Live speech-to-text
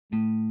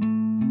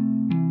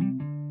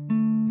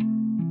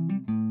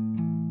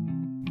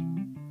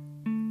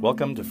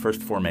Welcome to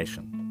First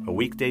Formation, a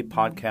weekday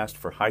podcast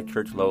for high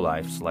church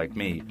lowlifes like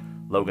me,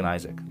 Logan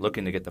Isaac,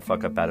 looking to get the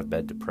fuck up out of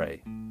bed to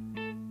pray.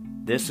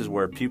 This is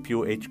where Pew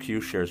Pew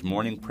HQ shares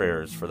morning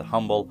prayers for the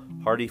humble,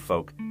 hardy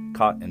folk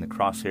caught in the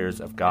crosshairs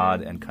of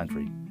God and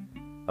country.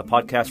 A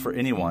podcast for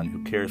anyone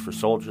who cares for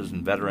soldiers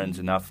and veterans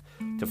enough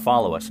to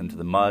follow us into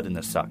the mud and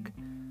the suck,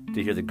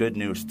 to hear the good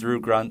news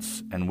through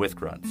grunts and with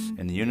grunts,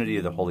 in the unity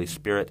of the Holy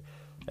Spirit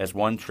as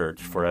one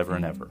church forever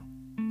and ever.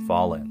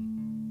 Fall in.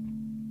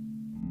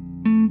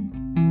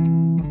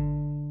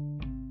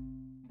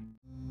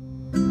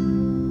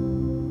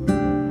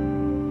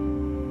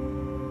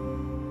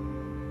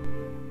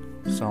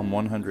 Psalm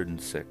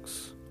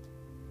 106.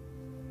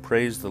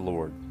 Praise the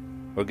Lord.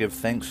 O give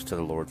thanks to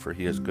the Lord, for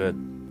he is good,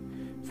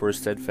 for his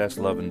steadfast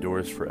love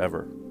endures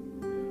forever.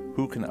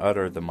 Who can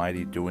utter the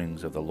mighty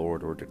doings of the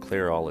Lord, or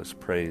declare all his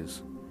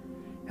praise?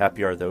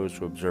 Happy are those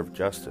who observe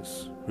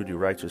justice, who do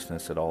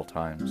righteousness at all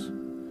times.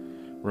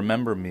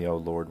 Remember me, O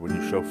Lord, when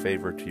you show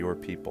favor to your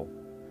people.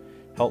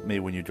 Help me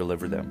when you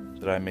deliver them,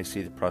 that I may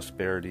see the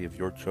prosperity of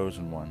your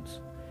chosen ones,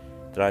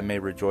 that I may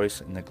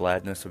rejoice in the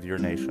gladness of your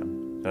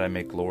nation, that I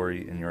may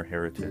glory in your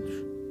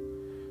heritage.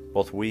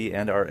 Both we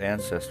and our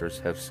ancestors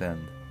have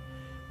sinned.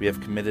 We have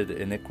committed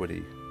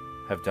iniquity,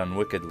 have done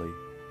wickedly.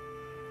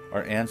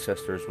 Our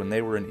ancestors, when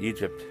they were in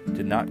Egypt,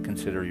 did not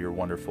consider your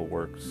wonderful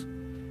works.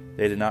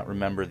 They did not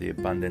remember the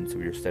abundance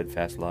of your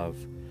steadfast love,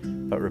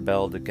 but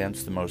rebelled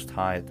against the Most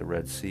High at the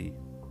Red Sea.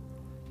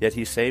 Yet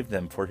he saved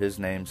them for his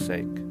name's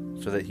sake,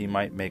 so that he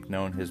might make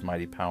known his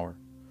mighty power.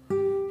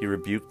 He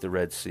rebuked the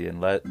Red Sea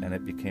and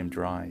it became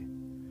dry.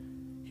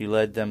 He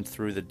led them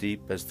through the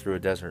deep as through a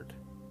desert.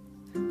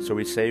 So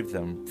he saved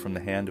them from the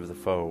hand of the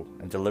foe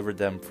and delivered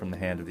them from the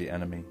hand of the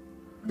enemy.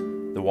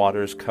 The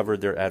waters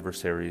covered their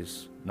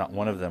adversaries, not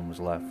one of them was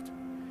left.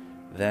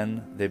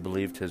 Then they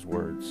believed his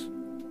words.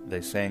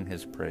 They sang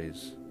his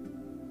praise.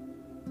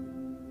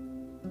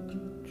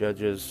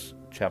 Judges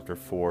chapter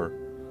 4,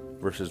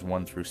 verses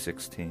 1 through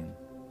 16.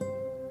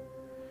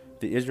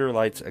 The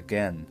Israelites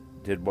again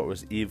did what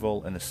was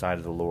evil in the sight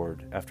of the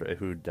Lord after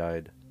Ehud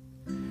died.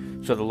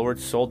 So the Lord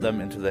sold them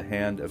into the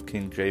hand of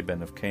King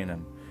Jabin of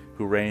Canaan,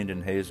 who reigned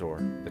in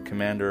Hazor. The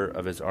commander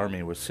of his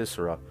army was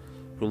Sisera,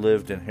 who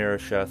lived in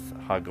Harosheth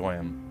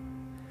Hagoyim.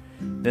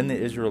 Then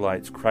the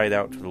Israelites cried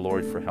out to the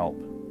Lord for help,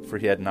 for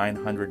he had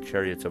 900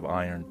 chariots of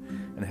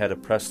iron, and had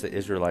oppressed the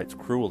Israelites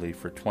cruelly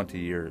for 20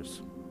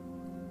 years.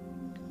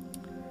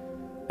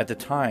 At the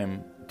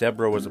time,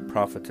 Deborah was a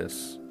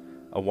prophetess,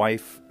 a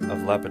wife of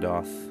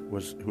Lapidoth,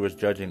 who was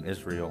judging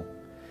Israel.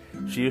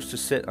 She used to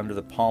sit under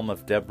the palm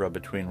of Deborah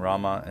between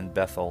Ramah and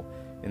Bethel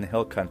in the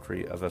hill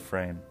country of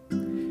Ephraim,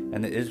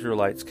 and the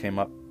Israelites came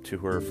up to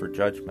her for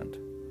judgment.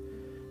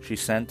 She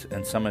sent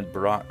and summoned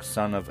Barak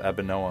son of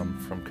Abinoam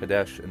from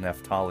Kadesh in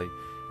Naphtali,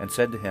 and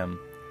said to him,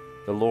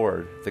 The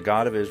Lord, the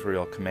God of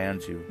Israel,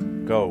 commands you,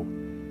 Go,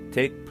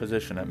 take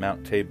position at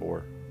Mount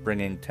Tabor,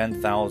 bringing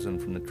 10,000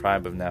 from the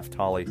tribe of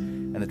Naphtali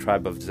and the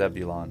tribe of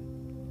Zebulun.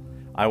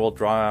 I will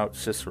draw out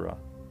Sisera,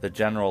 the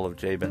general of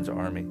Jabin's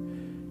army,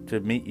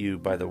 to meet you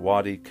by the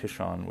Wadi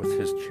Kishon with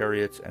his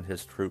chariots and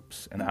his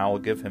troops, and I will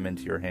give him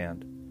into your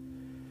hand.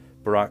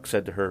 Barak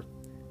said to her,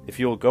 If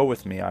you will go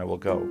with me, I will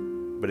go,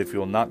 but if you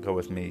will not go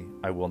with me,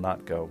 I will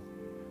not go.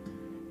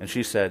 And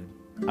she said,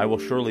 I will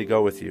surely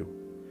go with you.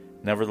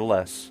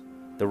 Nevertheless,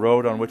 the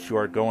road on which you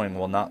are going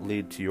will not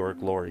lead to your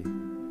glory,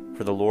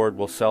 for the Lord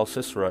will sell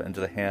Sisera into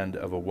the hand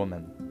of a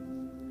woman.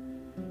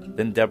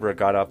 Then Deborah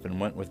got up and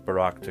went with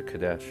Barak to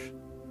Kadesh.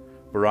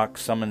 Barak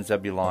summoned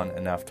Zebulun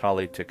and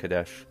Naphtali to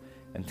Kadesh,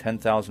 and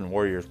 10,000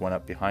 warriors went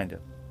up behind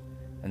him,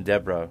 and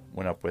Deborah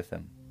went up with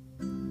him.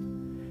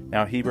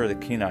 Now Heber the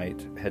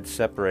Kenite had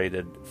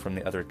separated from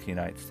the other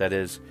Kenites, that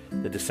is,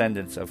 the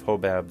descendants of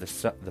Hobab,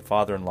 the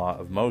father-in-law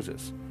of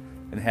Moses,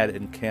 and had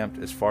encamped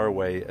as far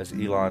away as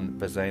Elon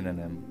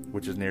Bezananim,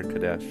 which is near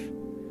Kadesh.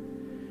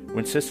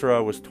 When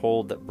Sisera was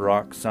told that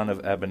Barak son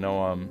of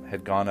Abinoam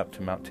had gone up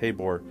to Mount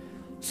Tabor,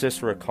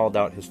 Sisera called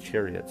out his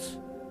chariots,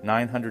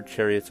 900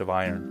 chariots of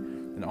iron,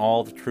 and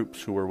all the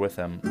troops who were with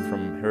him,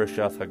 from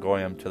Harosheth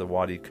Hagoyim to the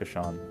Wadi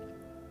Kishon.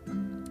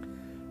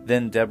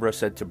 Then Deborah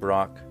said to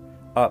Barak,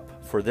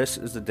 Up, for this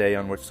is the day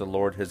on which the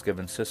Lord has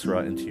given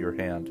Sisera into your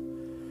hand.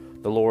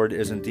 The Lord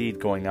is indeed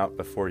going out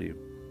before you.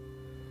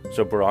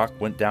 So Barak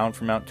went down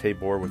from Mount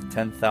Tabor with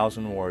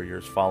 10,000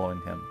 warriors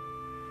following him.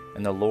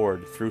 And the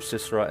Lord threw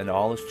Sisera and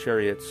all his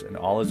chariots and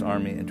all his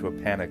army into a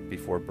panic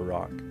before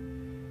Barak.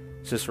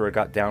 Sisera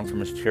got down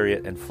from his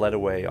chariot and fled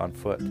away on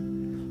foot,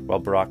 while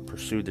Barak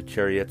pursued the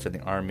chariots and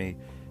the army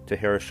to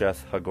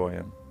Harosheth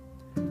Hagoyim.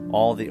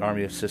 All the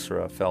army of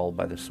Sisera fell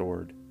by the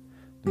sword.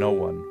 No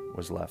one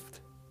was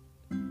left.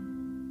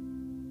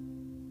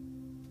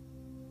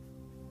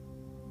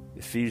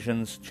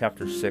 Ephesians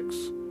chapter 6,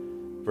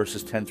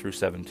 verses 10 through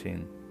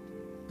 17.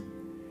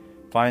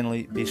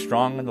 Finally, be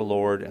strong in the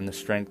Lord and the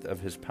strength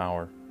of his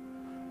power.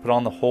 Put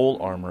on the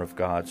whole armor of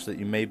God, so that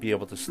you may be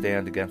able to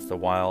stand against the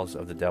wiles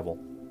of the devil.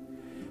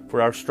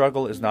 For our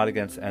struggle is not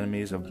against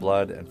enemies of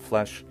blood and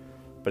flesh,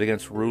 but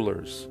against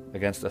rulers,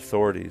 against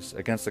authorities,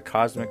 against the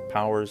cosmic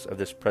powers of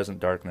this present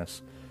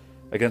darkness,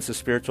 against the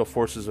spiritual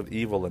forces of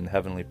evil in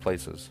heavenly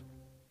places.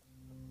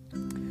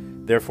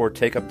 Therefore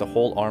take up the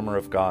whole armor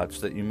of God,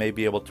 so that you may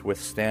be able to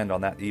withstand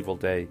on that evil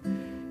day,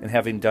 and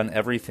having done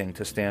everything,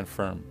 to stand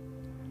firm.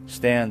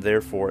 Stand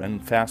therefore,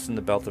 and fasten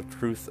the belt of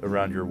truth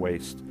around your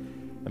waist,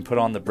 and put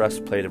on the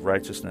breastplate of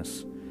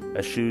righteousness.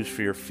 As shoes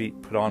for your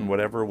feet, put on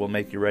whatever will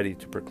make you ready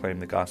to proclaim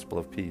the gospel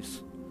of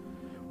peace.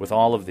 With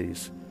all of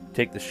these,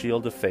 take the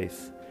shield of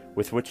faith,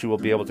 with which you will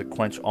be able to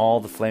quench all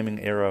the flaming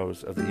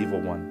arrows of the evil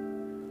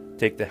one.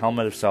 Take the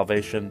helmet of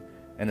salvation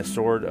and the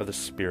sword of the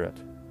Spirit,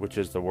 which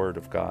is the word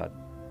of God.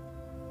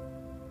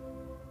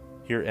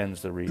 Here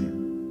ends the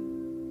reading.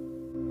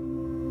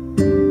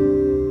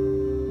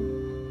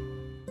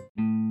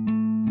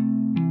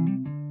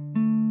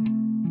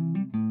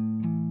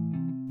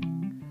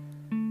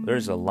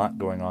 There's a lot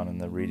going on in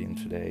the reading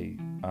today.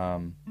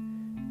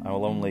 I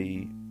will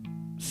only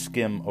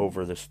skim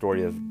over the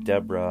story of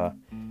Deborah,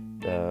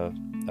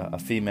 a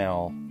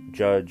female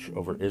judge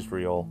over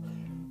Israel,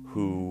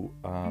 who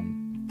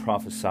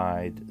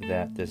prophesied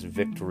that this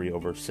victory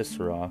over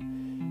Sisera,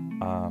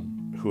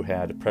 who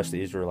had oppressed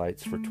the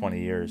Israelites for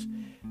 20 years,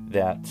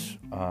 that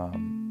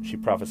she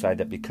prophesied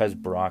that because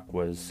Barak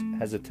was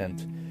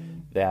hesitant,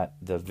 that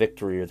the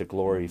victory or the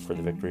glory for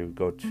the victory would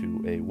go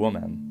to a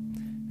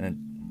woman.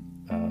 And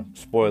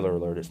spoiler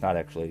alert, it's not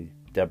actually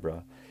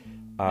Deborah.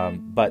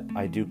 But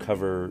I do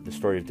cover the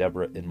story of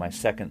Deborah in my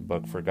second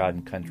book, For God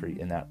and Country,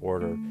 in that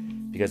order,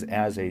 because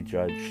as a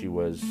judge, she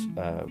was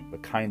a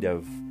kind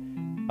of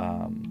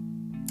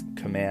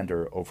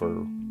commander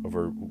over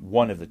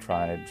one of the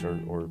tribes,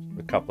 or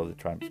a couple of the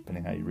tribes,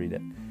 depending how you read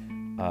it,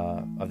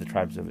 of the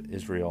tribes of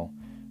Israel.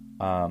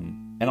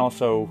 And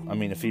also,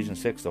 Ephesians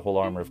 6, the whole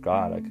armor of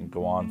God. I can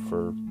go on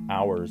for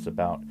hours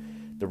about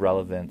the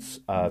relevance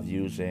of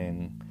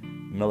using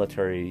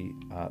military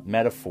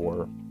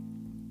metaphor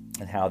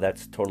and how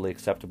that's totally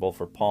acceptable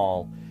for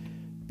Paul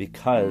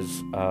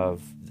because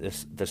of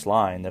this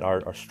line that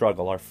our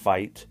struggle, our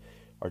fight,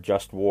 our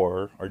just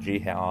war, our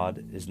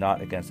jihad is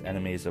not against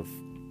enemies of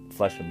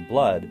flesh and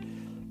blood,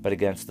 but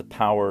against the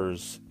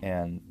powers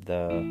and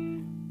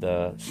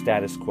the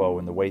status quo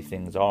and the way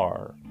things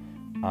are.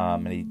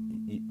 And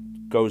he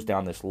goes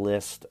down this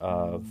list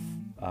of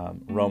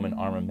Roman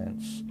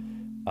armaments,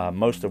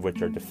 most of which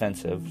are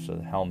defensive, so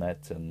the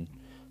helmet and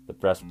the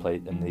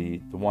breastplate, and the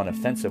one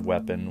offensive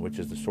weapon, which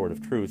is the sword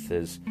of truth,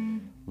 is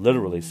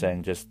literally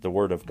saying just the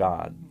word of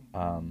God.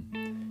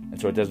 And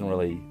so it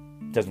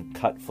doesn't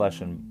cut flesh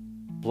and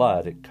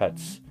blood, it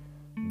cuts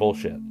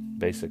bullshit,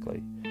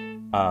 basically.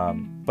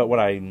 But what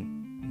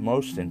I'm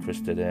most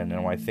interested in,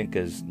 and what I think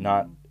is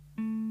not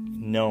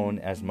known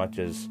as much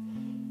as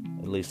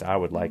at least I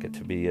would like it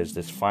to be, is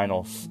this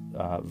final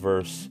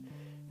verse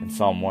in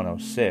Psalm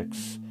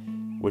 106,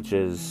 which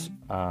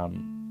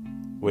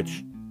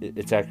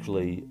it's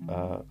actually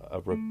a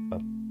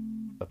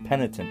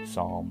penitent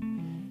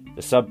psalm.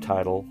 The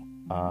subtitle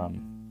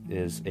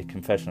is A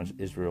Confession of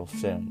Israel's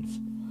Sins.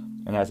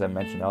 And as I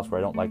mentioned elsewhere,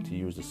 I don't like to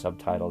use the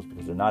subtitles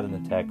because they're not in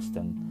the text,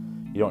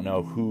 and you don't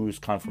know whose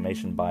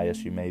confirmation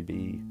bias you may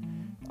be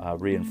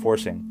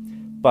reinforcing.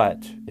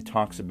 But it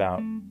talks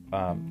about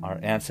our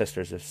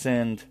ancestors have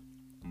sinned.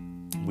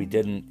 We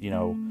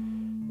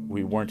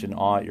weren't in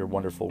awe at your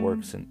wonderful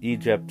works in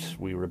Egypt.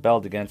 We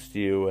rebelled against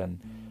you, and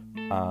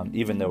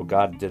even though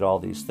God did all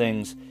these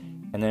things.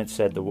 And then it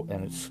said,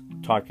 and it's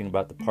talking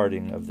about the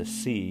parting of the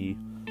sea,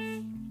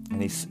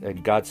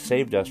 and God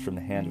saved us from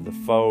the hand of the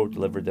foe,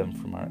 delivered them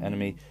from our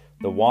enemy.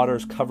 The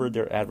waters covered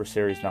their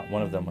adversaries, not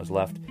one of them was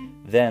left.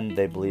 Then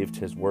they believed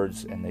his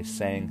words, and they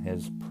sang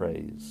his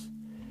praise.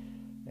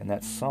 And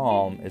that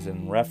psalm is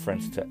in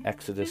reference to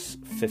Exodus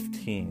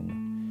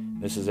 15.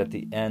 This is at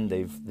the end.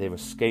 They've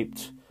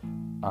escaped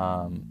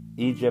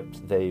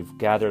Egypt. They've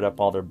gathered up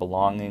all their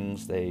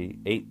belongings. They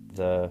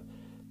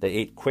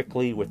ate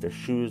quickly with their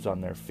shoes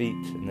on their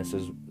feet, and this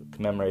is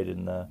commemorated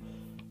in the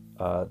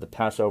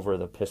Passover,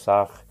 the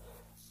Pesach,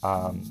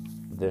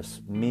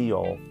 this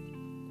meal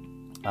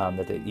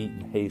that they eat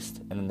in haste,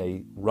 and then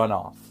they run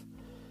off.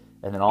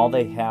 And then all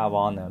they have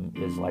on them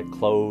is like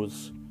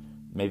clothes,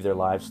 maybe their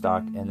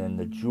livestock, and then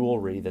the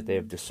jewelry that they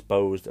have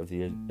disposed of,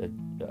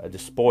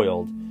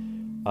 despoiled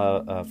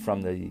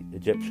from the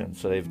Egyptians.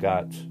 So they've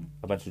got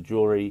a bunch of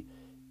jewelry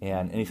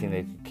and anything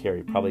they could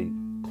carry, probably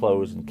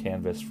clothes and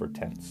canvas for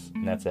tents,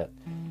 and that's it.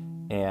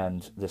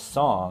 And this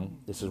song,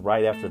 this is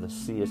right after the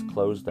sea is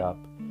closed up,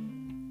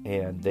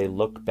 and they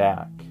look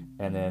back.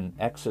 And in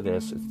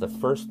Exodus, it's the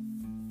first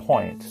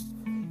point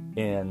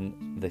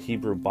in the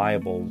Hebrew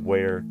Bible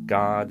where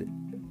God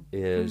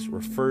is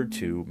referred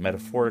to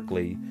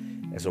metaphorically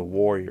as a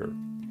warrior.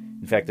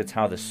 In fact, it's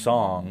how the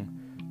song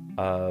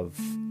of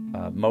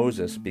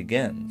Moses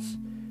begins.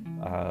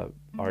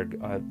 Our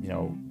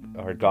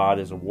God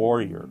is a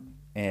warrior,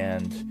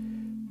 and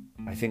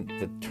I think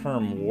the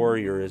term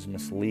warrior is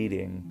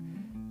misleading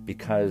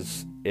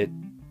because it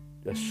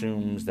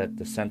assumes that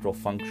the central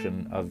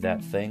function of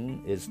that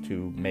thing is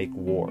to make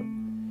war.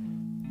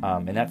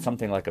 And that's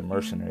something like a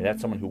mercenary.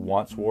 That's someone who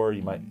wants war.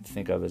 You might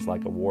think of as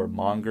like a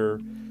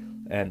warmonger.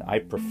 And I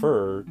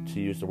prefer to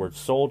use the word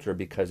soldier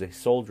because a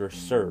soldier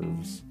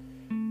serves.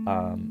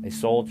 A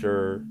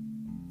soldier,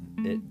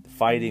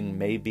 fighting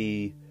may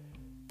be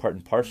part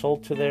and parcel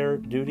to their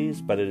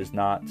duties, but it is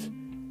not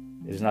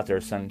their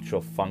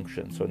essential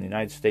function. So in the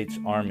United States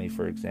Army,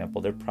 for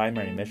example, their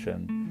primary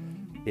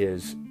mission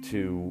is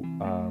to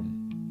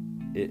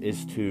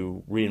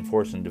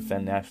reinforce and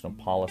defend national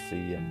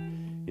policy,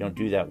 and you don't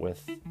do that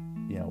with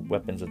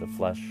weapons of the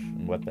flesh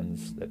and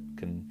weapons that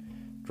can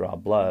draw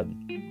blood.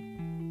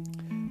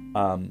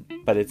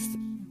 But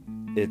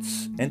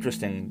it's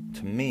interesting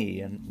to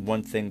me, and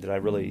one thing that I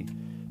really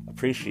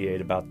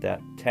appreciate about that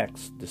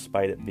text,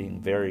 despite it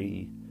being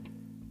very,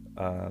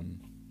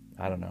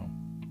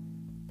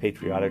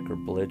 patriotic or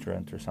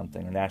belligerent or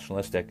something, or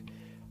nationalistic,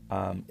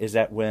 is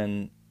that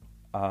when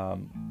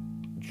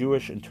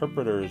Jewish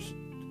interpreters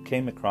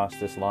came across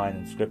this line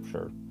in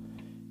Scripture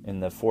in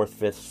the 4th,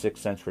 5th, 6th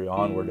century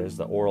onward, as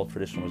the oral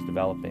tradition was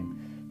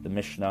developing, the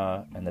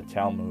Mishnah and the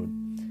Talmud,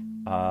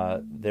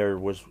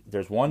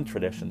 there's one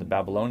tradition, the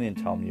Babylonian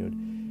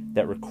Talmud,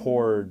 that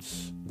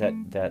records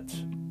that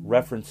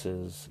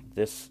references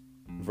this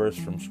verse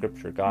from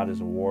Scripture, God is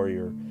a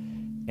warrior,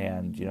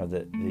 and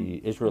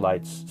the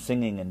Israelites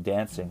singing and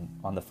dancing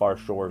on the far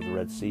shore of the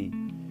Red Sea.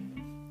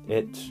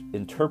 It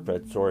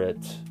interprets, or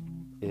it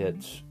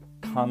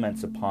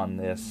comments upon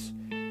this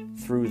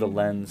through the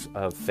lens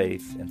of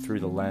faith and through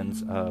the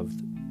lens of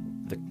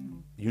the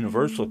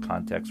universal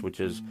context,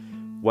 which is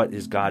what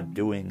is God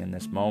doing in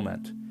this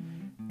moment.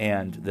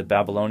 And the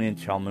Babylonian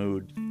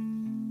Talmud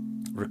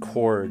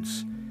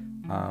records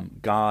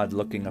God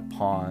looking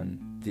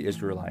upon the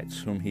Israelites,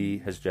 whom he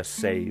has just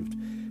saved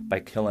by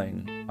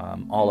killing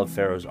all of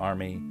Pharaoh's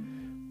army,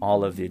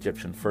 all of the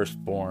Egyptian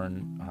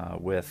firstborn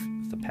with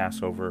the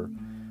Passover.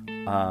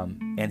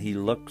 And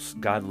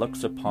God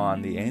looks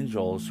upon the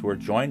angels who are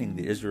joining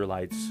the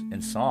Israelites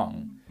in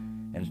song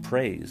and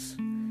praise.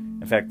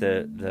 In fact,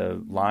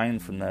 the line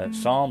from the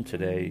Psalm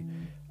today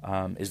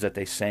is that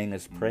they sang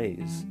his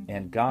praise.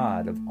 And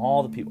God, of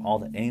all the people, all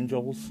the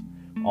angels,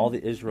 all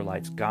the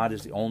Israelites, God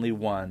is the only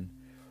one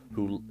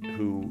who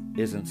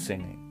isn't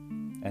singing.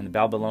 And the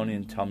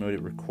Babylonian Talmud,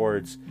 it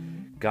records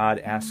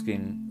God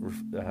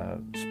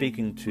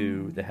speaking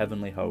to the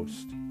heavenly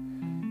host,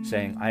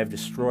 saying, I have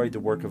destroyed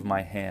the work of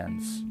my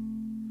hands,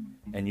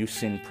 and you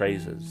sing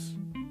praises.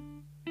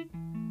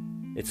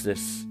 It's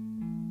this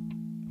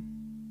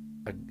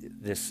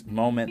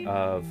moment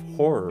of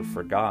horror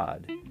for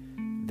God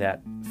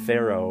that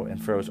Pharaoh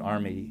and Pharaoh's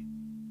army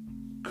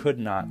could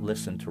not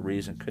listen to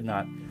reason, could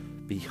not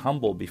be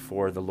humble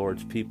before the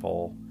Lord's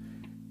people,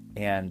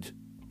 and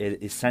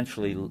it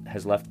essentially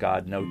has left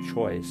God no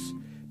choice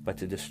but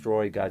to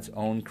destroy God's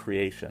own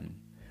creation,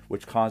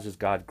 which causes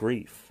God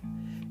grief.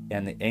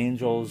 And the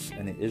angels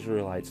and the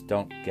Israelites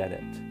don't get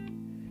it.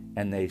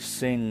 And they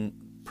sing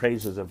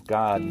praises of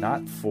God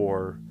not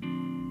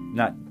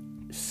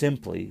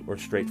simply or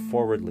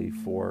straightforwardly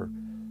for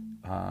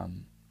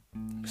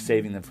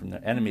saving them from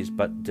their enemies,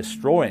 but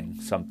destroying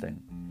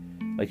something.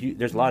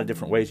 There's a lot of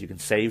different ways you can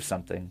save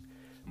something,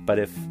 but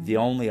if the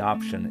only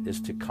option is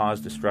to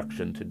cause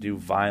destruction, to do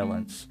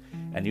violence,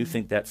 and you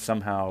think that's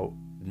somehow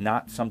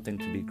not something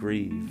to be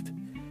grieved,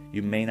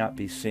 you may not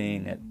be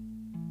seeing it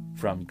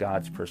from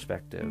God's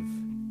perspective.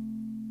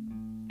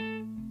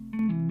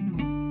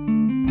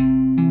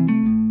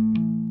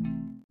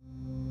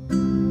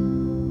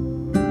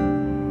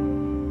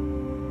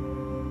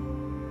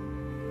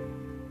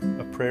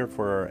 A prayer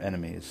for our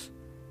enemies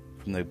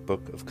from the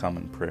Book of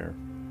Common Prayer.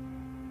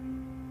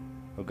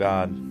 O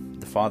God,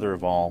 the Father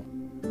of all,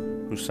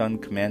 whose Son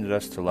commanded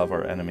us to love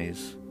our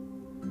enemies,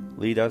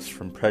 lead us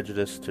from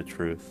prejudice to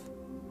truth.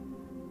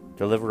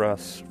 Deliver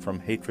us from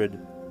hatred,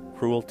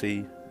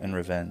 cruelty, and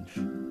revenge,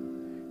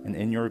 and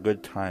in your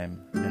good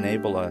time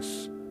enable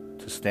us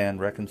to stand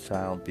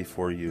reconciled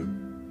before you,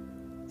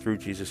 through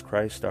Jesus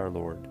Christ our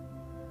Lord.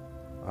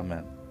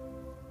 Amen.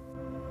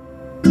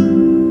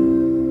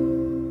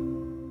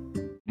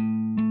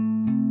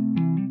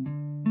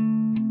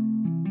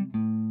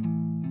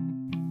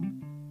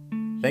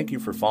 Thank you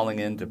for falling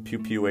into Pew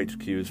Pew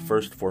HQ's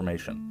First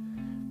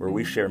Formation, where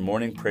we share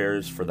morning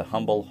prayers for the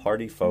humble,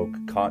 hardy folk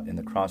caught in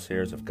the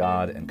crosshairs of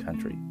God and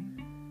country.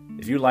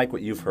 If you like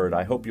what you've heard,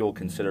 I hope you'll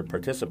consider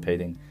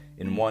participating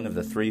in one of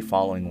the 3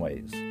 following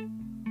ways.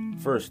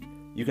 First,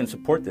 you can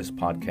support this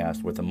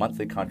podcast with a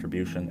monthly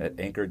contribution at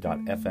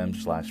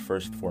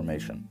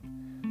anchor.fm/firstformation.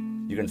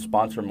 You can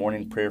sponsor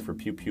morning prayer for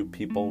Pew Pew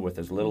people with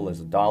as little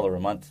as $1 a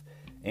month,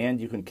 and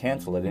you can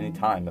cancel at any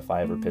time if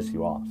I ever piss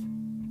you off.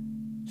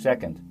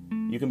 Second,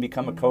 you can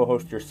become a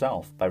co-host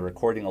yourself by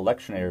recording a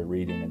lectionary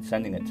reading and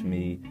sending it to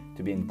me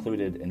to be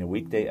included in a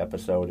weekday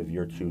episode of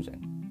your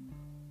choosing.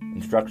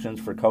 Instructions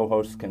for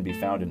co-hosts can be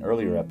found in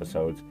earlier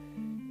episodes,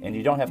 and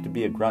you don't have to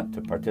be a grunt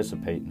to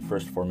participate in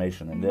First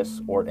Formation in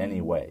this or any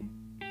way.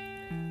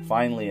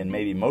 Finally, and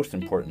maybe most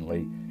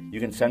importantly, you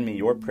can send me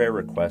your prayer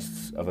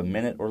requests of a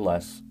minute or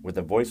less with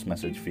a voice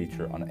message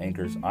feature on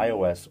Anchor's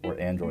iOS or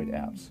Android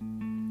apps.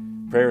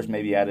 Prayers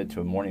may be added to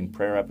a morning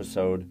prayer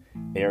episode,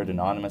 aired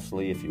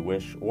anonymously if you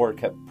wish, or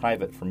kept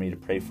private for me to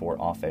pray for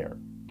off air.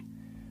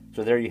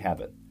 So there you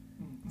have it.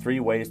 3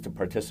 ways to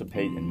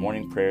participate in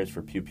morning prayers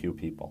for Pew Pew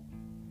people.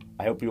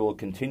 I hope you will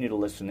continue to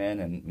listen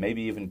in and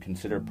maybe even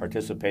consider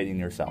participating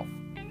yourself.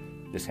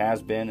 This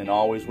has been and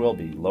always will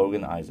be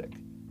Logan Isaac.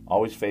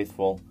 Always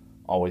faithful,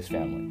 always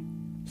family.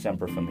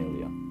 Semper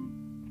Familia.